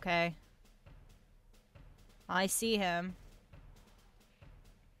 Oh, okay. I see him.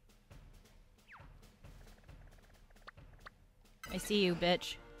 I see you,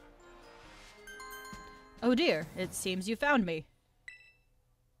 bitch. Oh dear, it seems you found me.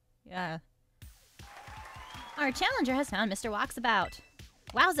 Yeah. Our challenger has found Mr. Walksabout.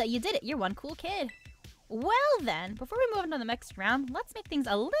 Wowza, you did it. You're one cool kid. Well then, before we move on to the next round, let's make things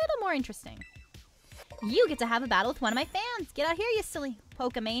a little more interesting. You get to have a battle with one of my fans. Get out here, you silly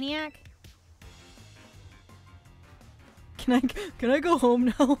Pokemaniac. Can I go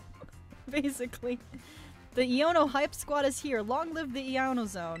home now? Basically. The Iono Hype Squad is here. Long live the Iono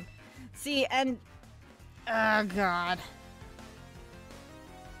Zone. See, and... oh, God.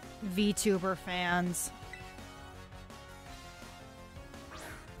 VTuber fans.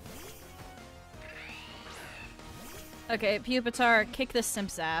 Okay, Pupitar, kick this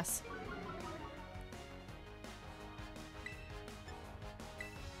simp's ass.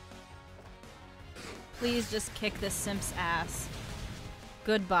 Please just kick this simp's ass.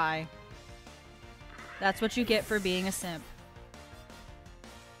 Goodbye. That's what you get for being a simp.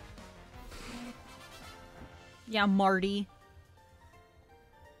 Yeah, Marty.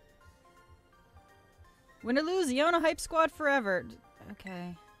 Win or lose, Iono Hype Squad forever.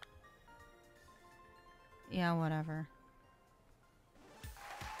 Okay. Yeah, whatever.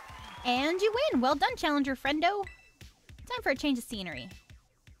 And you win! Well done, challenger friendo! Time for a change of scenery.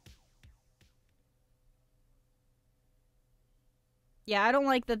 Yeah, I don't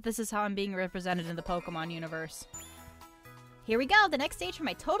like that this is how I'm being represented in the Pokemon universe. Here we go, the next stage for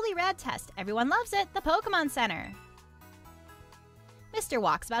my totally rad test. Everyone loves it, the Pokemon Center. Mr.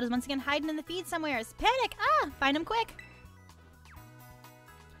 Walksabout is once again hiding in the feed somewhere. Panic! Ah! Find him quick!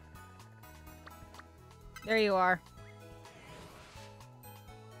 There you are.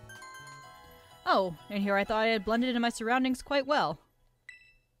 Oh, and here I thought I had blended into my surroundings quite well.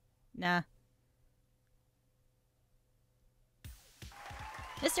 Nah.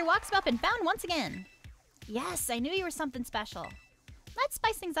 Mr. Walksabout been found once again. Yes, I knew you were something special. Let's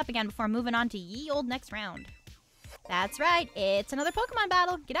spice things up again before moving on to ye old next round. That's right, it's another Pokemon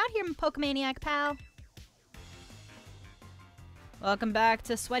battle. Get out here, Pokemaniac pal. Welcome back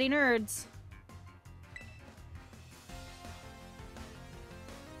to Sweaty Nerds.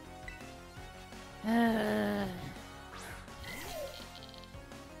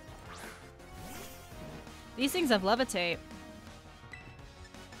 These things have levitate.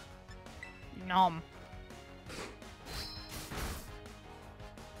 Nom.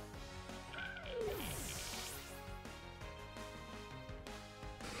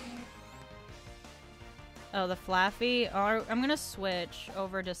 Oh, the Flaffy? Oh, I'm gonna switch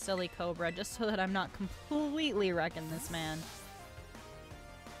over to Silly Cobra just so that I'm not completely wrecking this man.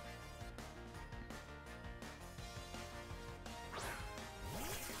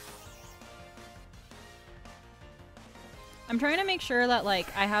 I'm trying to make sure that, like,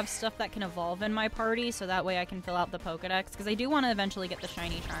 I have stuff that can evolve in my party so that way I can fill out the Pokedex, because I do want to eventually get the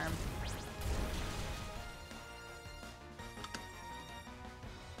Shiny Charm.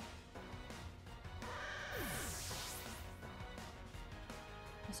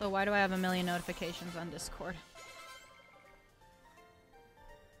 So why do I have a million notifications on Discord?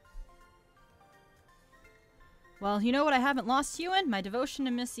 Well, you know what I haven't lost you in? My devotion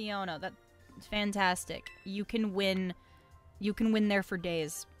to Miss Iono. That's fantastic. You can win there for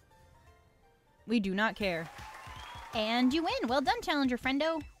days. We do not care. And you win! Well done, challenger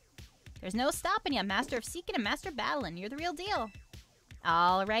friendo! There's no stopping you, master of seeking and master of battling. You're the real deal.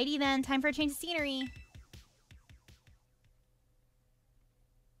 Alrighty then, time for a change of scenery.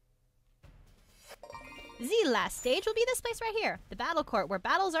 The last stage will be this place right here, the battle court, where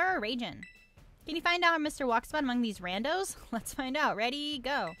battles are a-ragin'. Can you find out Mr. Walksabout among these randos? Let's find out. Ready,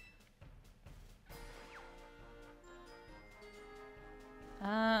 go.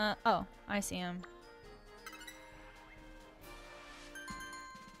 Oh, I see him.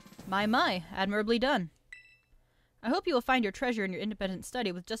 My, admirably done. I hope you will find your treasure in your independent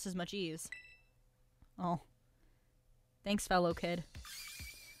study with just as much ease. Oh. Thanks, fellow kid.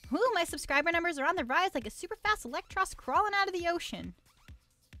 Ooh, my subscriber numbers are on the rise like a super fast Electros crawling out of the ocean.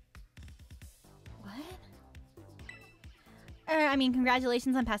 I mean,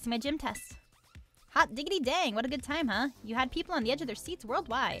 congratulations on passing my gym test. Hot diggity dang, what a good time, huh? You had people on the edge of their seats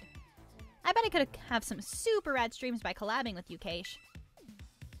worldwide. I bet I could have some super rad streams by collabing with you, Keish.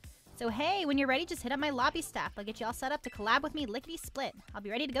 So hey, when you're ready, just hit up my lobby staff. I'll get you all set up to collab with me lickety-split. I'll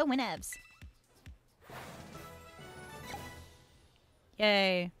be ready to go whenevs.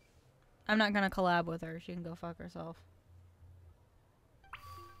 Yay. I'm not gonna collab with her. She can go fuck herself.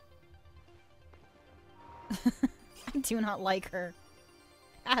 I do not like her.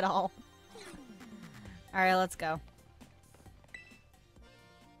 At all. Alright, let's go.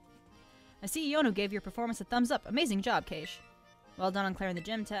 I see Yonu gave your performance a thumbs up. Amazing job, Keish. Well done on clearing the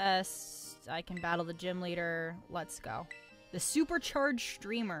gym test. I can battle the gym leader. Let's go. The supercharged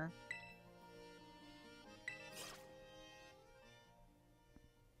streamer.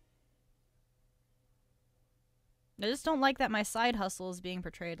 I just don't like that my side hustle is being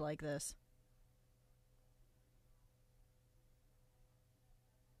portrayed like this.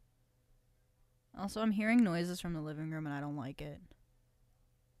 Also, I'm hearing noises from the living room and I don't like it.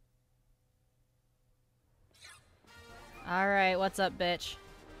 Alright, what's up, bitch?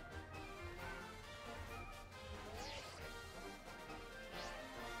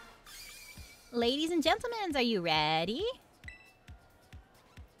 Ladies and gentlemen, are you ready?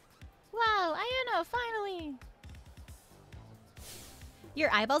 Wow, Ayano, finally! Your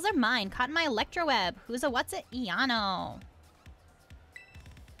eyeballs are mine, caught in my electroweb. Who's a what's it? Iano.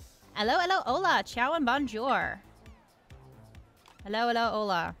 Hello, hello, hola, ciao and bonjour. Hello, hello,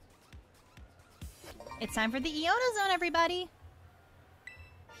 hola. It's time for the Iona Zone, everybody!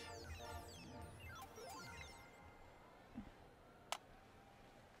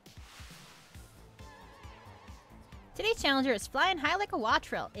 Today's challenger is flying high like a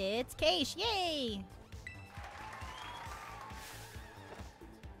Wattrel. It's Keish, yay!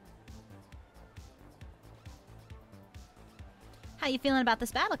 How you feeling about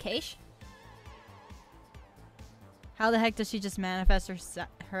this battle, Keish? How the heck does she just manifest her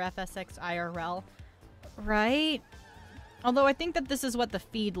FSX IRL? Right? Although I think that this is what the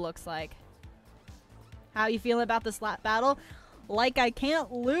feed looks like. How you feeling about this lap battle? Like I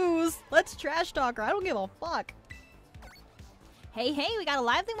can't lose. Let's trash talk her. I don't give a fuck. Hey, hey, we got a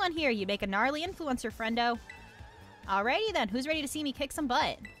lively one here. You make a gnarly influencer, friendo. Alrighty then, who's ready to see me kick some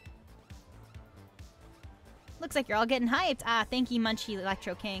butt? Looks like you're all getting hyped. Ah, thank you, Munchie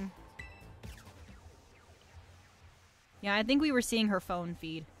Electro King. Yeah, I think we were seeing her phone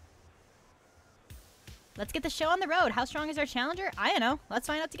feed. Let's get the show on the road. How strong is our challenger? I don't know. Let's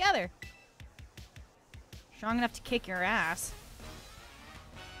find out together. Strong enough to kick your ass.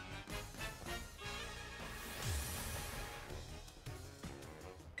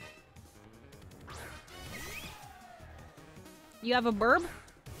 You have a burb?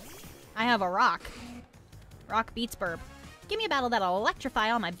 I have a rock. Rock beats burb. Give me a battle that'll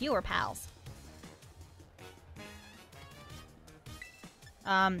electrify all my viewer pals.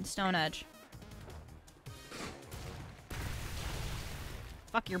 Stone Edge.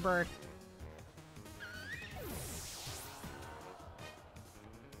 Fuck your bird.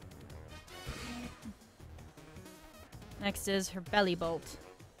 Next is her belly bolt.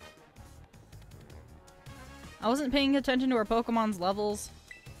 I wasn't paying attention to her Pokemon's levels,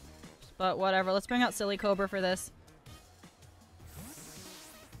 but whatever. Let's bring out Silly Cobra for this.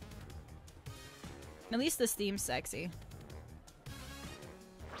 At least this theme's sexy.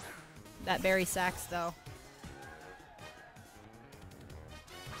 That berry sax, though.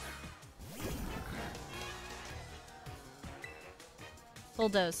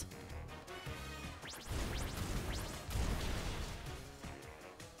 Bulldoze.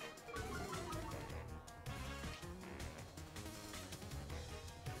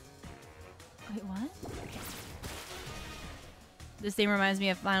 Wait, what? This theme reminds me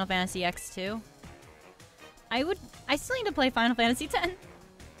of Final Fantasy X2. I still need to play Final Fantasy X.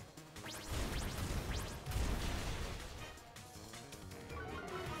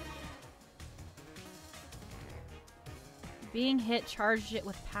 Being hit charged it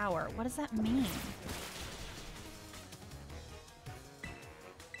with power. What does that mean?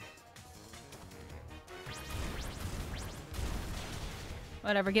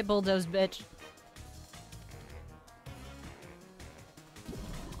 Whatever, get bulldozed, bitch.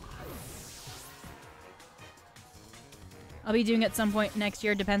 I'll be doing it at some point next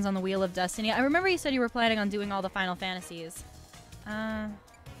year. Depends on the Wheel of Destiny. I remember you said you were planning on doing all the Final Fantasies. I'll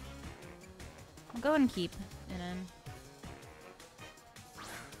go ahead and keep it in.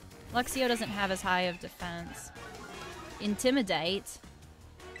 Luxio doesn't have as high of defense. Intimidate.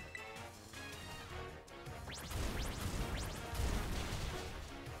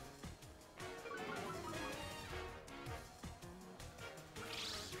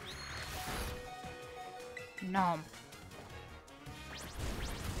 Nom.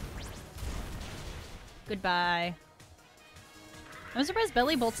 Goodbye. I'm surprised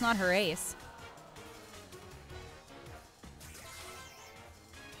Belly Bolt's not her ace.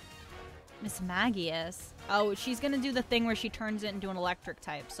 Miss Magius. Oh, she's gonna do the thing where she turns it into an electric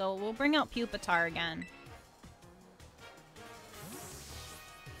type. So we'll bring out Pupitar again.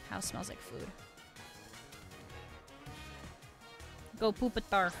 House smells like food. Go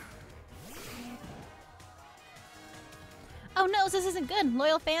Pupitar. Oh no, this isn't good.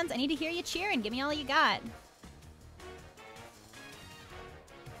 Loyal fans, I need to hear you cheering. Give me all you got.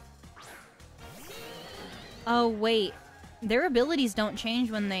 Oh wait. Their abilities don't change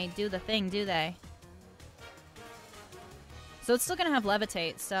when they do the thing, do they? So it's still gonna have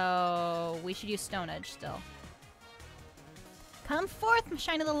Levitate, so we should use Stone Edge still. Come forth,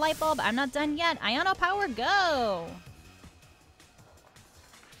 shiny little light bulb. I'm not done yet. Iono power, go!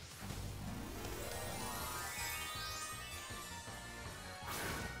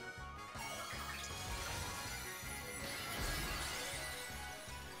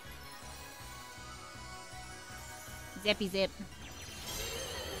 Zippy zip.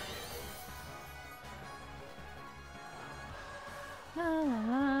 La, la,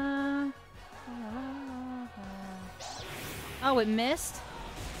 la. La, la, la. Oh, it missed?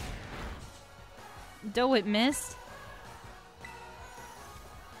 Doe, it missed?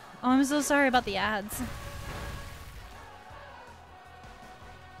 Oh, I'm so sorry about the ads.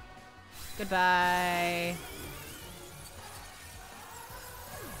 Goodbye.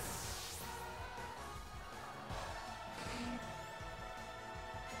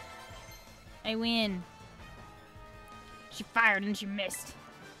 I win. She fired and she missed.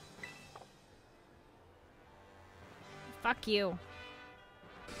 Fuck you.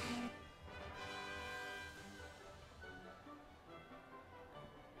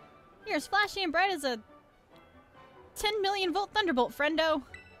 You're as flashy and bright as a 10 million volt thunderbolt, friendo.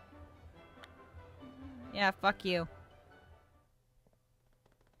 Yeah, fuck you.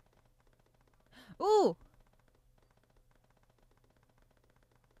 Ooh!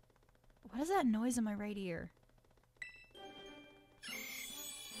 What is that noise in my right ear?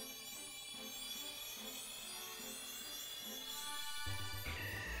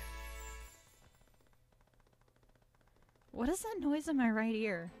 What is that noise in my right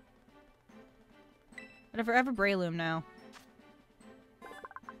ear? Whatever, I have a Breloom now.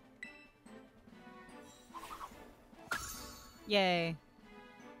 Yay.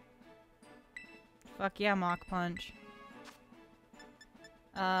 Fuck yeah, Mach Punch.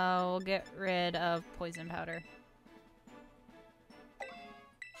 We'll get rid of Poison Powder.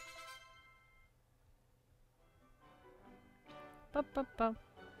 Bo-bo-bo.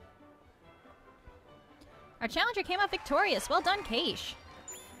 Our challenger came out victorious. Well done, Keish.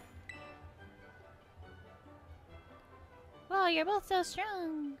 Well, you're both so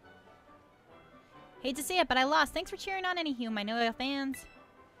strong. Hate to see it, but I lost. Thanks for cheering on anywho, my loyal fans.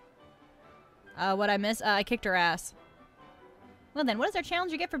 What'd I miss? I kicked her ass. Well then, what does our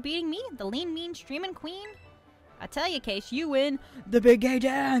challenger get for beating me? The lean, mean, streamin' queen? I tell you, Case, you win the big gay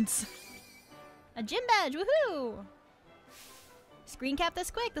dance! A gym badge, woohoo! Screen cap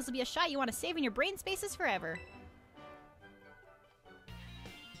this quick. This will be a shot you want to save in your brain spaces forever.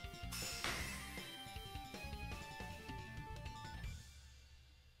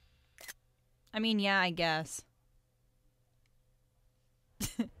 I mean, yeah, I guess.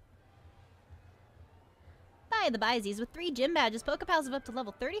 By the byzies, with 3 gym badges, Pokepals of up to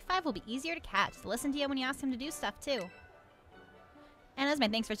level 35 will be easier to catch. To listen to you when you ask him to do stuff, too. And as my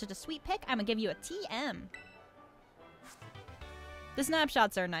thanks for such a sweet pick, I'm gonna give you a TM. The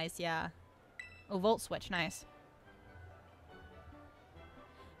snapshots are nice, yeah. Oh, Volt Switch, nice.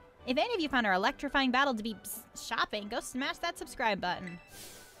 If any of you found our electrifying battle to be shopping, go smash that subscribe button.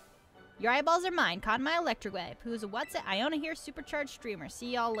 Your eyeballs are mine, caught in my electric wave. Who's a what's it? Iona here, supercharged streamer.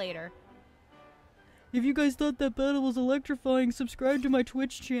 See y'all later. If you guys thought that battle was electrifying, subscribe to my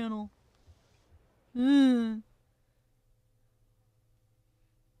Twitch channel. Fucking...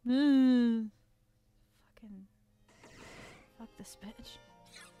 Fuck this bitch.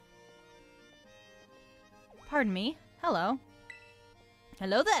 Pardon me. Hello.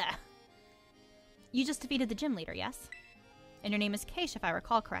 Hello there! You just defeated the gym leader, yes? And your name is Keish, if I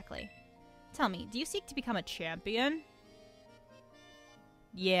recall correctly. Tell me, do you seek to become a champion?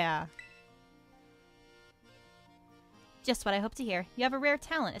 Yeah. Just what I hope to hear. You have a rare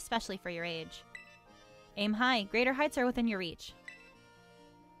talent, especially for your age. Aim high. Greater heights are within your reach.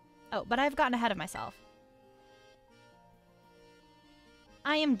 Oh, but I've gotten ahead of myself.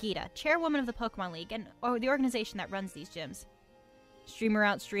 I am Geeta, chairwoman of the Pokemon League, or the organization that runs these gyms. Streamer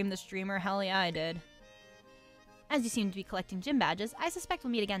outstreamed the streamer? Hell yeah, I did. As you seem to be collecting gym badges, I suspect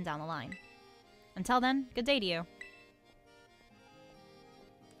we'll meet again down the line. Until then, good day to you.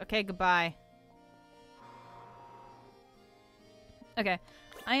 Okay, goodbye. Okay,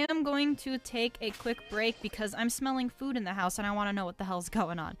 I am going to take a quick break because I'm smelling food in the house and I want to know what the hell's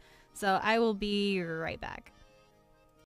going on. So I will be right back.